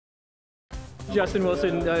Justin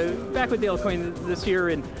Wilson, back with Dale Coyne this year,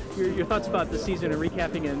 and your thoughts about the season and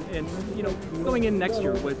recapping, and going in next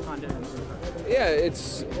year with Honda. Yeah,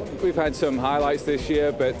 we've had some highlights this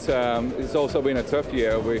year, but it's also been a tough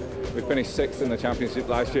year. We finished 6th in the championship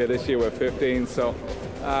last year. This year we're 15th, so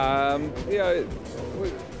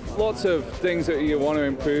lots of things that you want to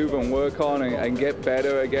improve and work on and get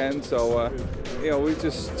better again. So we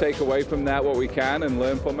just take away from that what we can and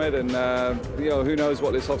learn from it, and who knows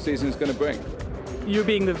what this off season is going to bring. You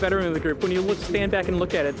being the veteran of the group, when you stand back and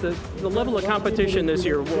look at it, the level of competition this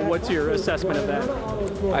year, what's your assessment of that?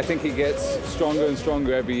 I think it gets stronger and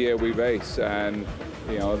stronger every year we race, and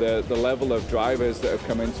the level of drivers that have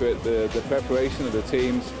come into it, the preparation of the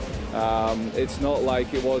teams. It's not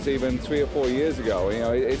like it was even 3 or 4 years ago.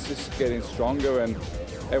 It's just getting stronger, and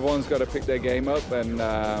everyone's got to pick their game up, and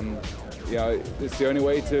it's the only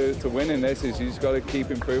way to win in this is you just got to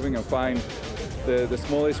keep improving and find the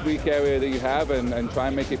smallest weak area that you have and try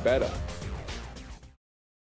and make it better.